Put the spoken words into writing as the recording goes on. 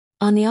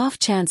On the off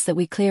chance that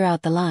we clear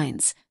out the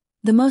lines,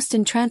 the most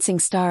entrancing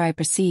star I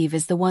perceive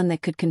is the one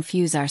that could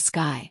confuse our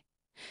sky.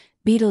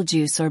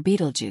 Betelgeuse or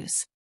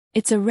Betelgeuse.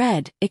 It's a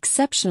red,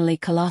 exceptionally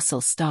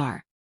colossal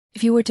star.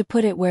 If you were to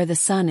put it where the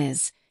Sun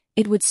is,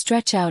 it would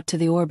stretch out to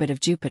the orbit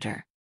of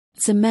Jupiter.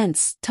 It's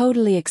immense,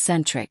 totally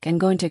eccentric, and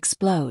going to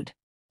explode.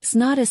 It's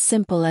not as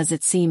simple as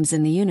it seems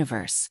in the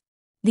universe.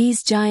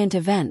 These giant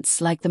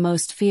events, like the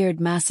most feared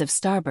massive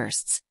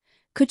starbursts,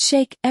 could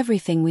shake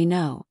everything we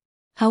know.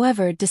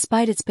 However,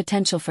 despite its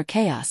potential for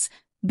chaos,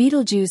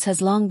 Betelgeuse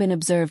has long been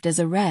observed as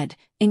a red,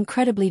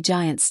 incredibly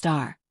giant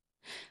star.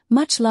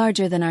 Much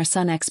larger than our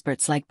Sun.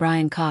 Experts like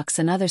Brian Cox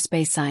and other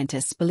space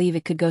scientists believe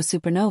it could go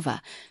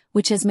supernova,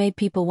 which has made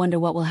people wonder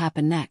what will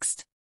happen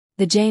next.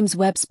 The James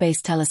Webb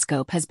Space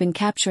Telescope has been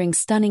capturing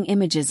stunning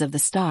images of the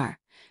star,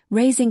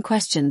 raising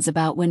questions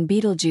about when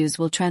Betelgeuse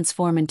will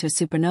transform into a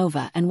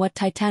supernova and what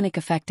titanic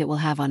effect it will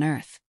have on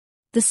Earth.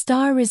 The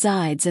star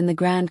resides in the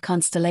grand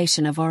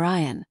constellation of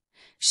Orion,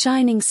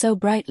 shining so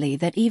brightly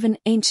that even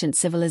ancient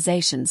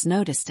civilizations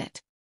noticed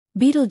it.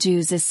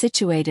 Betelgeuse is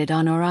situated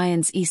on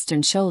Orion's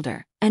eastern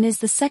shoulder and is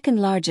the second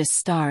largest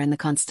star in the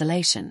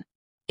constellation.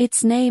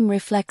 Its name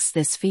reflects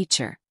this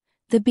feature,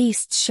 the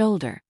beast's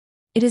shoulder.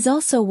 It is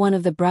also one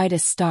of the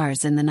brightest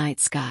stars in the night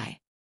sky.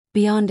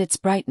 Beyond its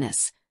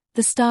brightness,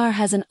 the star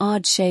has an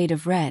odd shade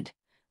of red,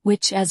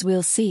 which, as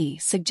we'll see,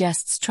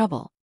 suggests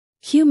trouble.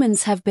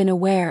 Humans have been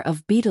aware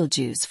of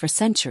Betelgeuse for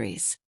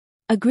centuries.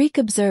 A Greek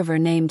observer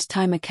named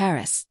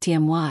Timocharus,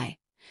 TMY,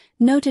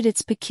 noted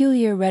its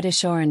peculiar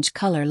reddish-orange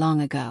color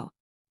long ago.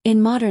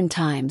 In modern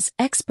times,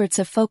 experts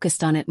have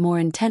focused on it more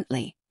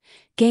intently,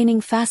 gaining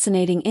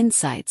fascinating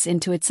insights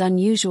into its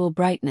unusual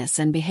brightness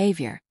and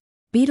behavior.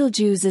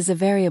 Betelgeuse is a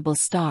variable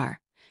star,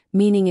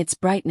 meaning its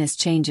brightness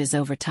changes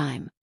over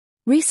time.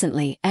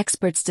 Recently,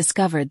 experts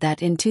discovered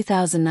that in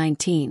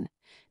 2019,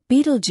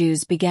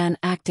 Betelgeuse began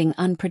acting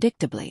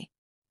unpredictably.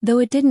 Though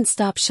it didn't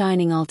stop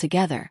shining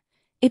altogether,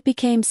 it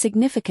became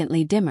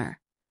significantly dimmer,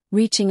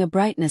 reaching a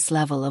brightness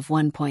level of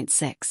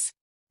 1.6.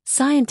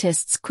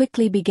 Scientists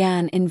quickly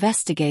began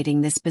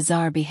investigating this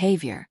bizarre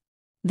behavior.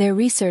 Their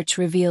research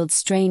revealed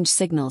strange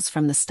signals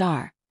from the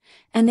star,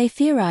 and they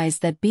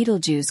theorized that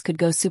Betelgeuse could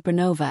go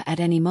supernova at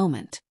any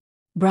moment.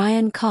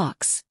 Brian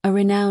Cox, a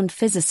renowned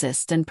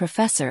physicist and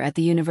professor at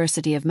the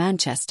University of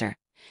Manchester,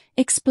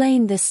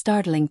 explained this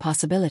startling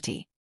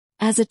possibility.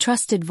 As a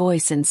trusted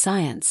voice in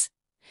science,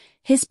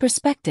 his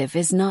perspective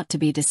is not to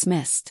be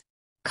dismissed.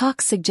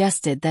 Cox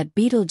suggested that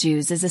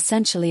Betelgeuse is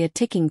essentially a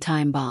ticking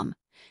time bomb,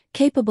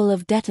 capable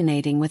of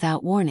detonating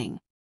without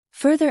warning.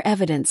 Further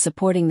evidence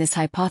supporting this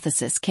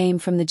hypothesis came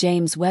from the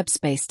James Webb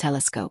Space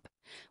Telescope,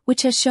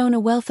 which has shown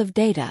a wealth of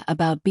data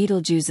about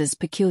Betelgeuse's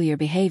peculiar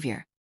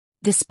behavior.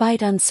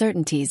 Despite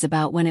uncertainties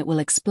about when it will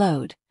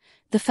explode,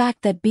 the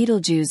fact that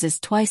Betelgeuse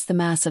is twice the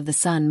mass of the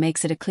Sun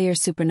makes it a clear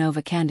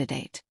supernova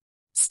candidate.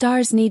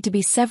 Stars need to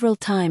be several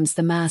times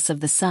the mass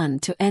of the Sun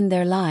to end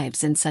their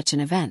lives in such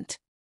an event.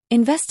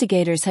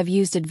 Investigators have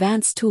used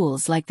advanced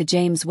tools like the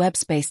James Webb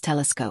Space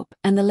Telescope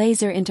and the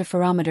Laser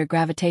Interferometer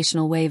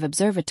Gravitational Wave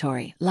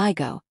Observatory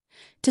 (LIGO)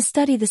 to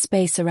study the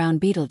space around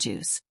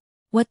Betelgeuse.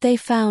 What they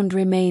found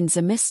remains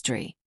a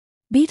mystery.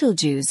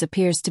 Betelgeuse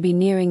appears to be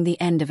nearing the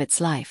end of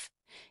its life,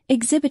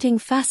 exhibiting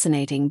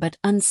fascinating but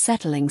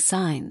unsettling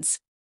signs.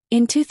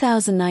 In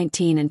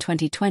 2019 and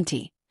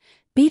 2020,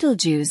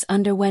 Betelgeuse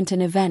underwent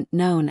an event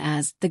known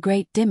as the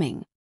Great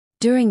Dimming.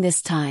 During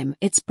this time,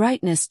 its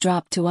brightness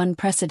dropped to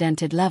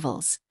unprecedented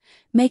levels,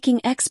 making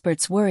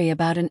experts worry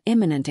about an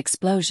imminent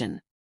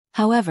explosion.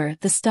 However,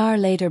 the star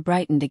later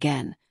brightened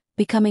again,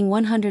 becoming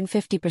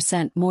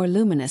 150% more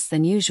luminous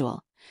than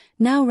usual,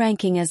 now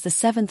ranking as the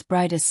seventh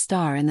brightest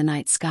star in the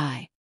night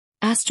sky.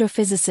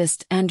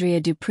 Astrophysicist Andrea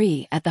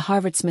Dupree at the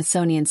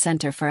Harvard-Smithsonian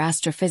Center for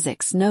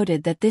Astrophysics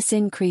noted that this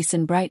increase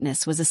in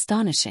brightness was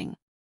astonishing.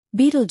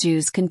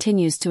 Betelgeuse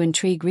continues to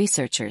intrigue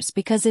researchers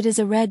because it is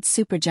a red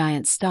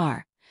supergiant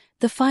star,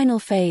 the final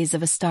phase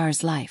of a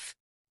star's life.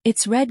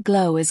 Its red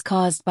glow is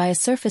caused by a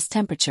surface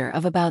temperature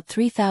of about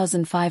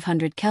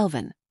 3,500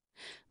 Kelvin,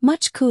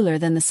 much cooler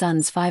than the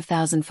Sun's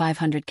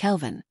 5,500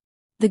 Kelvin.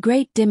 The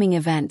Great Dimming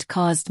event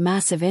caused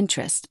massive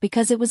interest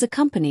because it was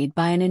accompanied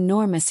by an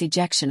enormous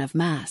ejection of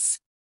mass.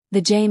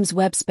 The James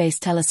Webb Space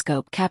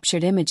Telescope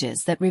captured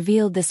images that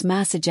revealed this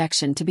mass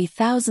ejection to be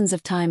thousands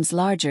of times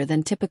larger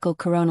than typical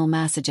coronal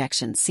mass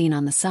ejections seen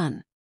on the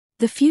Sun.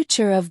 The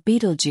future of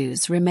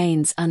Betelgeuse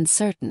remains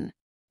uncertain.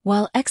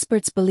 While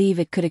experts believe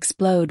it could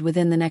explode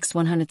within the next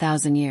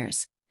 100,000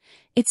 years,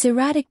 its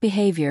erratic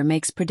behavior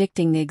makes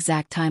predicting the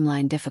exact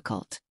timeline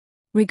difficult.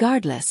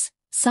 Regardless,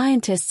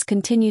 scientists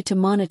continue to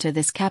monitor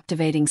this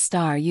captivating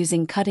star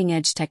using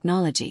cutting-edge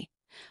technology,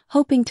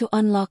 hoping to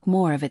unlock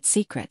more of its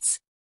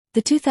secrets.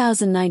 The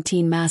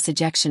 2019 mass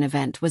ejection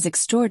event was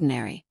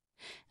extraordinary,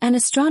 and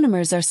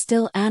astronomers are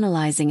still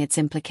analyzing its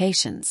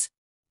implications.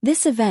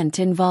 This event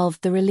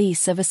involved the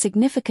release of a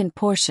significant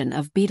portion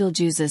of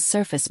Betelgeuse's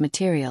surface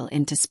material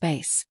into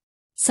space.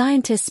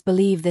 Scientists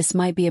believe this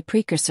might be a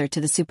precursor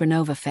to the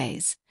supernova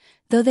phase,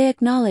 though they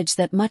acknowledge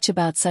that much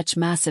about such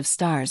massive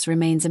stars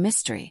remains a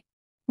mystery.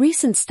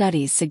 Recent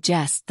studies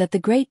suggest that the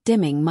Great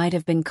Dimming might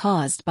have been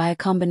caused by a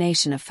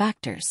combination of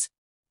factors.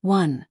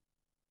 1.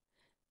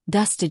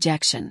 Dust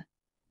ejection.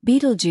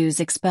 Betelgeuse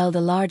expelled a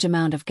large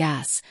amount of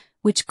gas,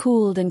 which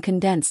cooled and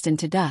condensed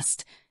into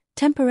dust,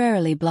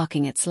 temporarily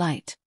blocking its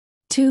light.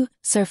 2.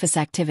 Surface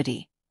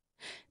activity.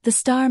 The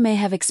star may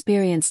have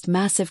experienced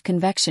massive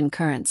convection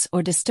currents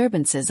or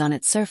disturbances on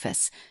its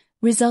surface,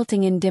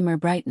 resulting in dimmer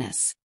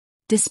brightness.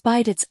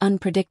 Despite its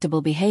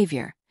unpredictable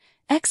behavior,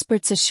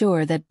 experts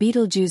assure that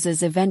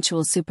Betelgeuse's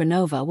eventual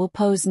supernova will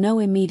pose no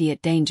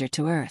immediate danger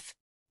to Earth.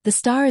 The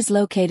star is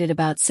located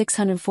about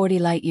 640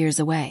 light-years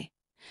away,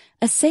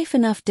 a safe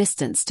enough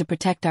distance to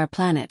protect our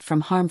planet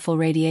from harmful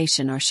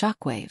radiation or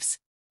shockwaves.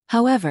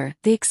 However,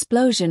 the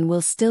explosion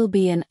will still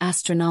be an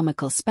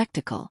astronomical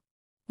spectacle.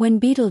 When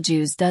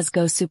Betelgeuse does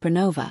go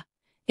supernova,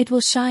 it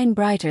will shine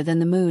brighter than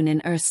the moon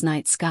in Earth's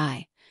night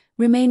sky,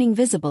 remaining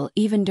visible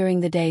even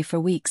during the day for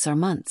weeks or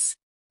months.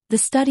 The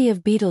study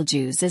of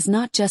Betelgeuse is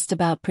not just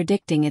about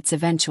predicting its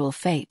eventual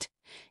fate,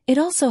 it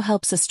also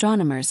helps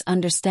astronomers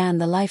understand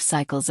the life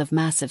cycles of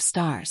massive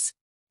stars.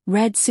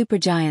 Red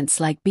supergiants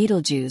like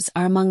Betelgeuse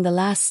are among the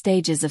last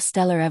stages of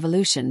stellar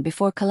evolution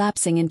before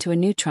collapsing into a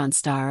neutron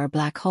star or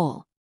black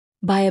hole.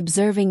 By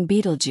observing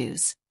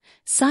Betelgeuse,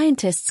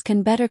 scientists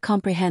can better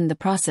comprehend the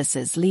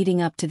processes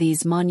leading up to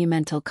these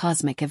monumental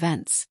cosmic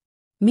events.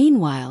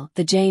 Meanwhile,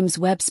 the James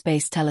Webb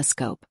Space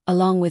Telescope,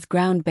 along with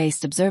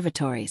ground-based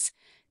observatories,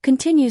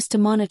 continues to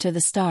monitor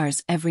the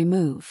star's every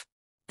move.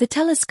 The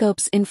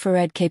telescope's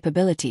infrared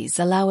capabilities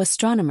allow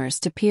astronomers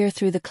to peer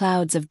through the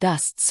clouds of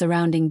dust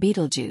surrounding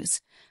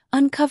Betelgeuse,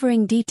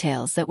 uncovering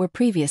details that were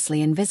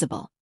previously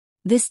invisible.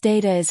 This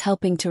data is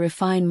helping to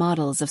refine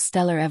models of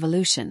stellar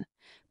evolution,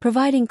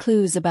 providing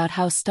clues about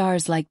how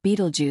stars like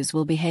Betelgeuse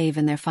will behave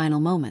in their final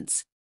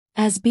moments.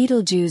 As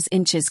Betelgeuse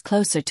inches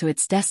closer to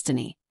its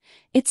destiny,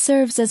 it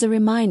serves as a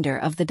reminder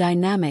of the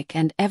dynamic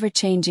and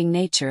ever-changing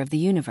nature of the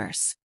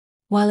universe.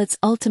 While its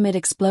ultimate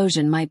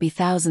explosion might be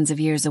thousands of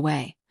years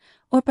away,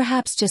 or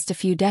perhaps just a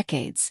few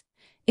decades,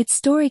 its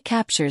story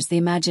captures the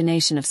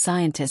imagination of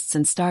scientists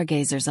and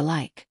stargazers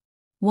alike.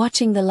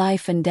 Watching the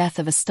life and death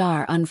of a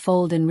star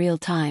unfold in real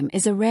time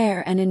is a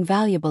rare and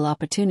invaluable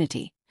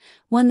opportunity,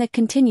 one that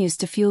continues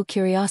to fuel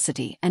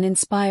curiosity and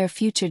inspire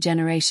future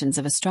generations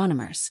of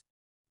astronomers.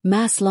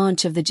 Mass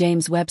launch of the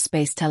James Webb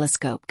Space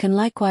Telescope can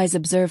likewise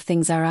observe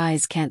things our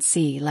eyes can't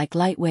see, like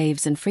light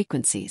waves and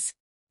frequencies.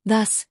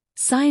 Thus,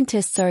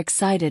 scientists are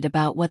excited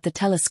about what the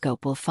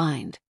telescope will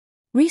find.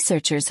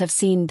 Researchers have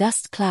seen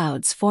dust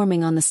clouds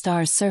forming on the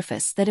star's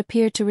surface that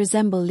appear to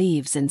resemble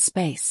leaves in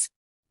space.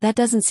 That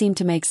doesn't seem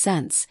to make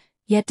sense,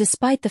 yet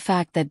despite the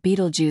fact that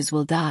Betelgeuse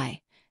will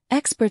die,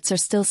 experts are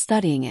still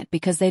studying it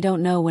because they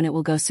don't know when it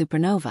will go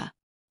supernova.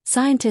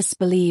 Scientists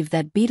believe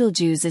that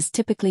Betelgeuse is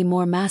typically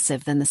more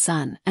massive than the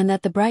Sun and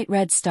that the bright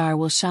red star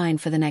will shine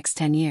for the next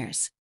 10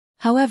 years.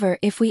 However,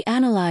 if we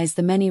analyze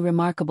the many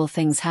remarkable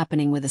things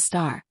happening with a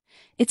star,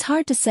 it's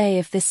hard to say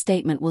if this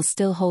statement will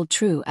still hold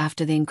true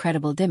after the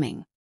incredible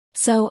dimming.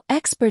 So,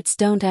 experts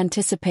don't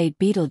anticipate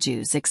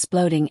Betelgeuse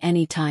exploding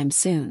anytime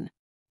soon.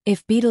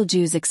 If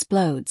Betelgeuse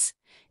explodes,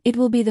 it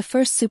will be the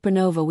first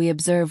supernova we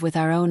observe with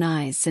our own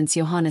eyes since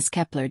Johannes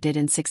Kepler did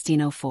in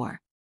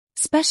 1604.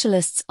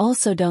 Specialists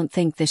also don't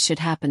think this should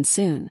happen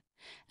soon,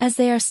 as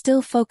they are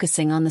still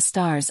focusing on the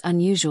star's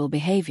unusual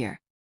behavior.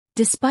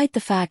 Despite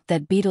the fact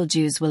that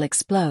Betelgeuse will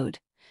explode,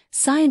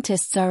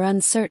 scientists are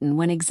uncertain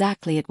when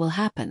exactly it will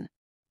happen.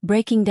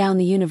 Breaking down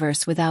the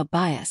universe without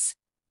bias,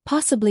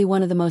 possibly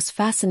one of the most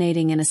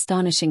fascinating and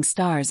astonishing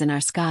stars in our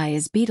sky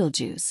is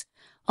Betelgeuse,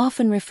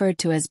 often referred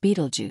to as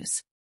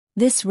Betelgeuse.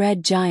 This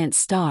red giant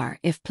star,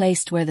 if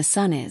placed where the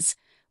Sun is,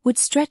 would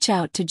stretch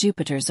out to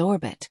Jupiter's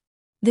orbit.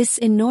 This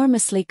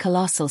enormously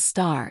colossal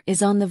star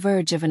is on the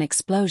verge of an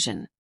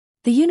explosion.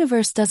 The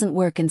universe doesn't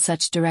work in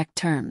such direct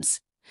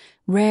terms.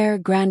 Rare,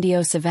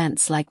 grandiose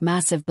events like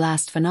massive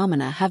blast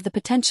phenomena have the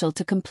potential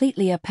to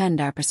completely upend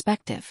our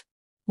perspective.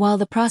 While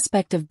the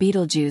prospect of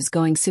Betelgeuse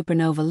going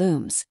supernova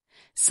looms,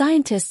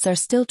 scientists are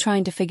still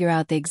trying to figure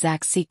out the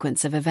exact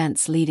sequence of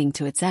events leading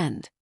to its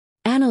end.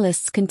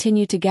 Analysts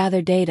continue to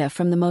gather data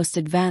from the most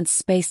advanced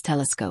space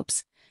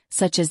telescopes,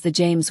 such as the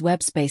James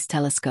Webb Space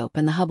Telescope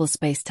and the Hubble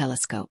Space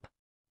Telescope.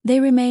 They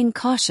remain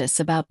cautious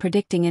about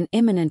predicting an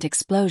imminent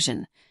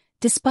explosion,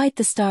 despite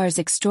the star's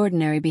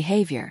extraordinary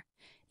behavior,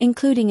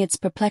 including its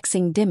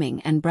perplexing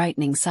dimming and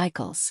brightening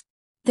cycles.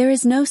 There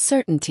is no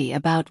certainty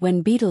about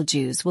when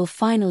Betelgeuse will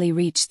finally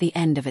reach the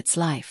end of its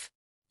life.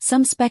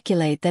 Some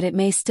speculate that it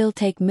may still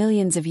take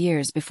millions of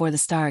years before the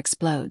star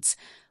explodes,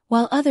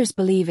 while others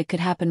believe it could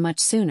happen much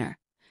sooner,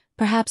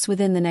 perhaps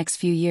within the next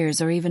few years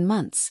or even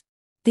months.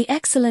 The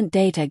excellent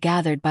data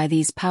gathered by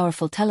these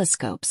powerful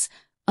telescopes,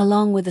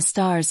 along with the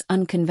star's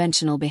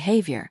unconventional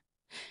behavior,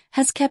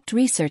 has kept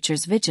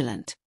researchers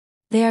vigilant.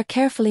 They are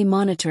carefully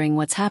monitoring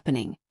what's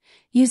happening,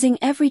 using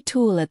every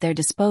tool at their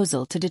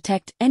disposal to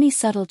detect any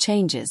subtle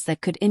changes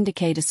that could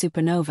indicate a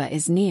supernova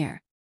is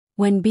near.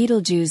 When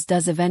Betelgeuse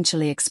does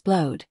eventually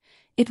explode,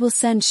 it will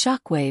send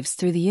shockwaves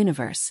through the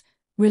universe,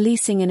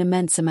 releasing an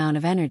immense amount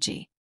of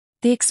energy.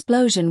 The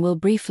explosion will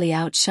briefly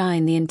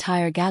outshine the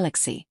entire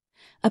galaxy,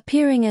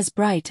 appearing as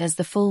bright as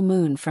the full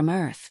moon from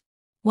Earth.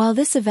 While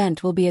this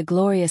event will be a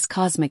glorious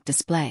cosmic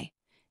display,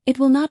 it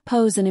will not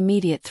pose an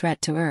immediate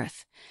threat to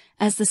Earth,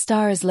 as the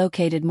star is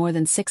located more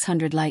than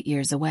 600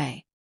 light-years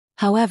away.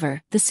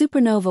 However, the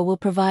supernova will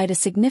provide a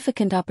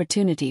significant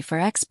opportunity for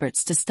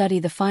experts to study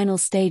the final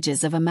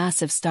stages of a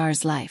massive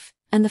star's life,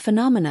 and the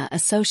phenomena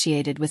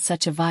associated with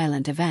such a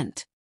violent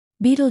event.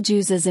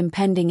 Betelgeuse's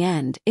impending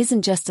end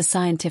isn't just a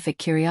scientific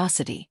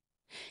curiosity.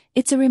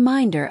 It's a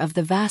reminder of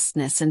the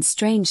vastness and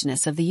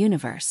strangeness of the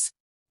universe.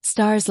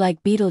 Stars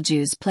like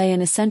Betelgeuse play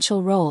an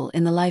essential role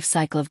in the life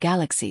cycle of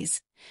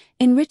galaxies,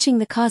 enriching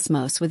the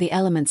cosmos with the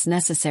elements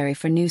necessary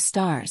for new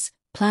stars,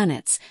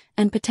 planets,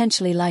 and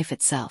potentially life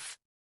itself.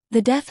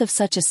 The death of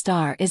such a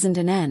star isn't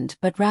an end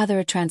but rather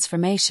a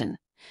transformation,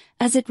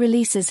 as it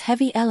releases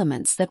heavy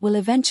elements that will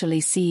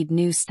eventually seed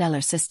new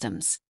stellar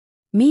systems.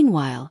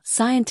 Meanwhile,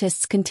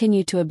 scientists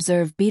continue to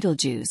observe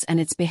Betelgeuse and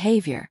its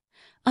behavior,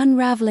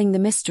 unraveling the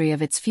mystery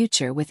of its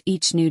future with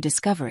each new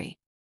discovery.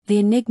 The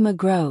enigma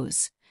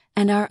grows,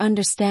 and our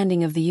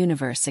understanding of the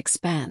universe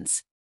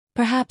expands.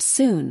 Perhaps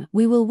soon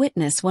we will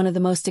witness one of the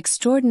most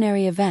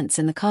extraordinary events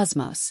in the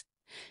cosmos: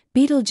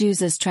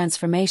 Betelgeuse's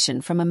transformation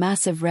from a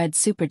massive red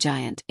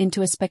supergiant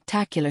into a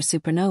spectacular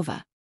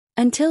supernova.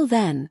 Until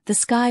then, the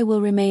sky will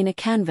remain a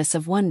canvas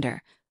of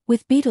wonder,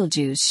 with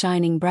Betelgeuse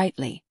shining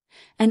brightly,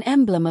 an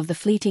emblem of the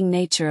fleeting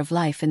nature of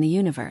life in the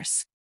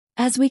universe.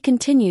 As we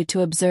continue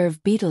to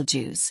observe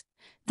Betelgeuse,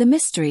 the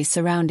mystery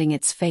surrounding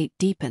its fate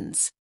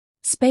deepens.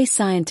 Space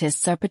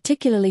scientists are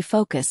particularly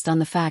focused on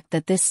the fact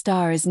that this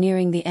star is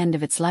nearing the end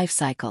of its life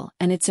cycle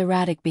and its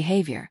erratic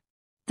behavior.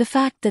 The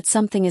fact that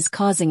something is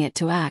causing it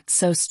to act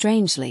so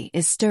strangely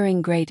is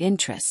stirring great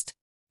interest.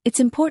 It's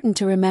important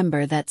to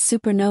remember that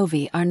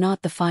supernovae are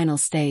not the final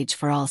stage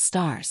for all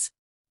stars.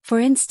 For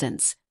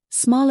instance,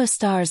 smaller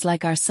stars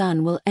like our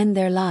Sun will end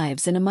their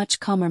lives in a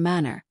much calmer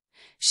manner,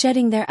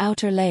 shedding their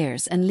outer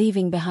layers and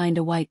leaving behind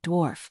a white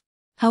dwarf.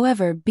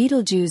 However,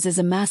 Betelgeuse is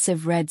a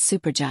massive red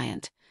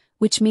supergiant,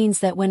 which means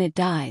that when it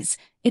dies,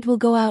 it will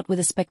go out with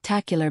a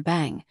spectacular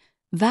bang,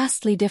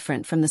 vastly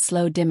different from the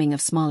slow dimming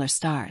of smaller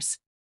stars.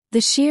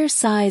 The sheer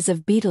size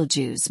of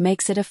Betelgeuse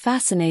makes it a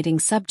fascinating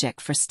subject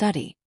for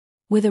study.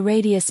 With a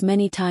radius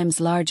many times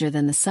larger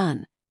than the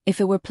Sun, if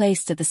it were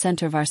placed at the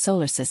center of our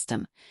solar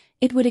system,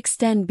 it would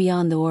extend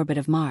beyond the orbit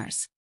of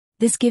Mars.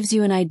 This gives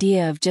you an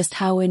idea of just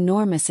how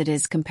enormous it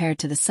is compared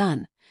to the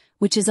Sun,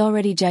 which is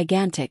already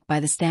gigantic by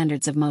the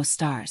standards of most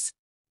stars.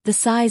 The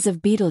size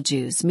of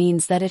Betelgeuse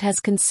means that it has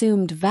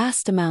consumed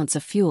vast amounts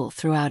of fuel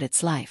throughout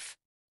its life.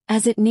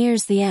 As it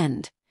nears the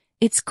end,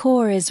 its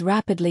core is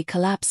rapidly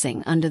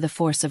collapsing under the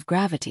force of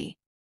gravity.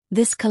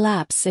 This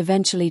collapse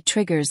eventually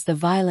triggers the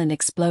violent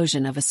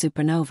explosion of a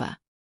supernova.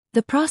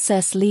 The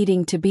process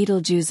leading to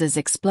Betelgeuse's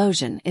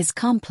explosion is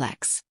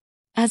complex.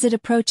 As it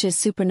approaches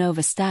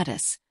supernova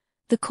status,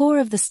 the core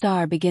of the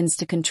star begins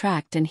to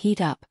contract and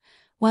heat up,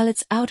 while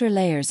its outer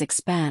layers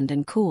expand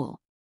and cool.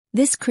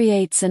 This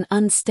creates an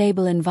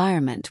unstable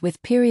environment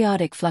with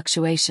periodic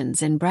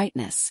fluctuations in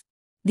brightness.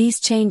 These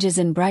changes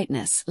in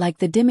brightness, like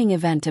the dimming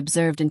event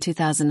observed in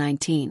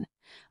 2019,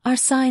 are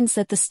signs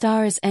that the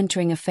star is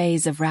entering a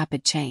phase of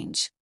rapid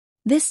change.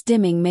 This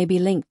dimming may be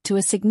linked to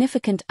a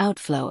significant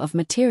outflow of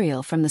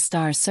material from the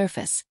star's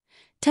surface,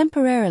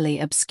 temporarily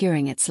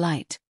obscuring its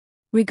light.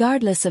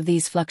 Regardless of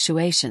these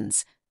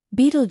fluctuations,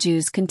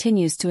 Betelgeuse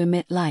continues to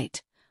emit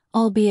light,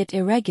 albeit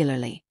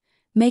irregularly,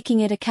 making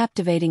it a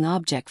captivating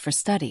object for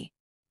study.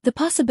 The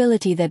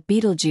possibility that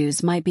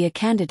Betelgeuse might be a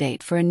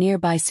candidate for a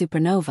nearby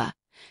supernova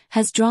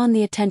has drawn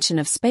the attention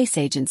of space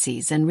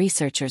agencies and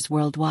researchers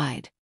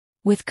worldwide.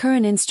 With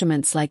current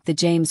instruments like the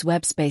James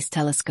Webb Space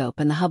Telescope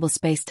and the Hubble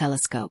Space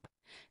Telescope,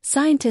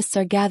 scientists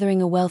are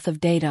gathering a wealth of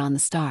data on the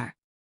star.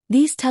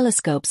 These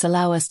telescopes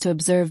allow us to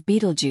observe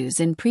Betelgeuse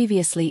in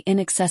previously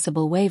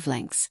inaccessible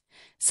wavelengths,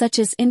 such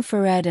as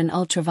infrared and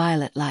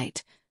ultraviolet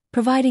light,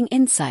 providing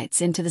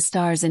insights into the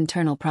star's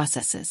internal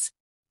processes.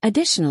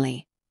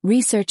 Additionally,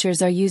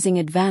 researchers are using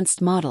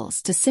advanced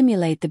models to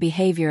simulate the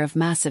behavior of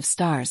massive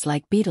stars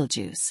like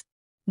Betelgeuse.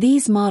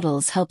 These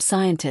models help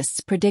scientists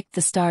predict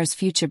the star's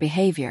future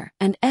behavior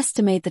and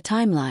estimate the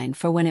timeline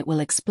for when it will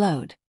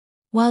explode.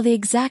 While the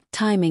exact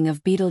timing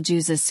of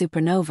Betelgeuse's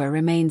supernova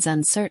remains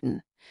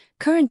uncertain,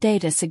 current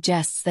data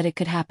suggests that it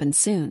could happen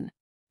soon.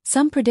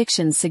 Some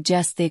predictions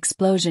suggest the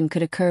explosion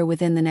could occur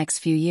within the next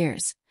few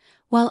years,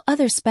 while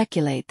others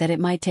speculate that it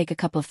might take a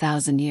couple of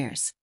thousand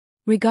years.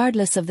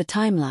 Regardless of the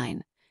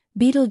timeline,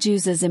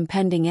 Betelgeuse's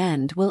impending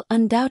end will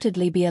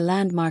undoubtedly be a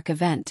landmark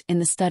event in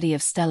the study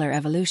of stellar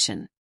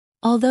evolution.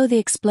 Although the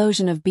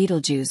explosion of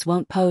Betelgeuse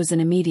won't pose an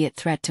immediate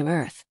threat to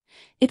Earth,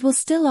 it will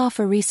still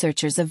offer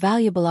researchers a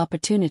valuable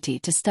opportunity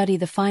to study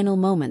the final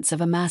moments of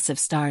a massive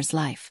star's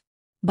life.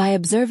 By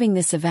observing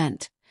this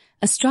event,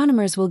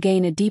 astronomers will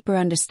gain a deeper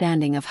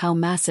understanding of how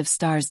massive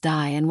stars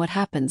die and what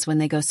happens when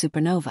they go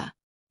supernova.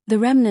 The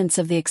remnants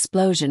of the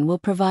explosion will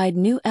provide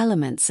new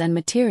elements and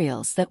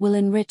materials that will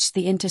enrich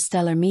the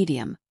interstellar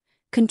medium,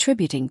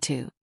 contributing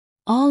to.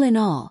 All in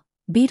all,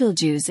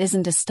 Betelgeuse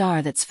isn't a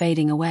star that's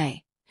fading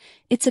away.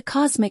 It's a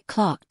cosmic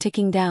clock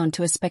ticking down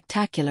to a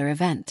spectacular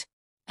event.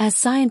 As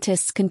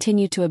scientists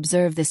continue to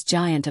observe this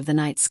giant of the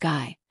night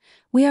sky,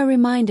 we are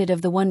reminded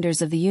of the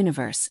wonders of the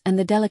universe and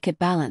the delicate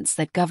balance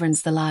that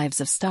governs the lives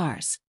of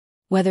stars.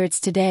 Whether it's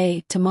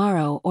today,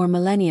 tomorrow, or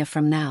millennia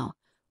from now,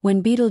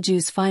 when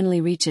Betelgeuse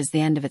finally reaches the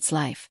end of its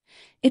life,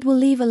 it will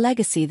leave a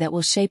legacy that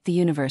will shape the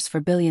universe for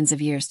billions of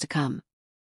years to come.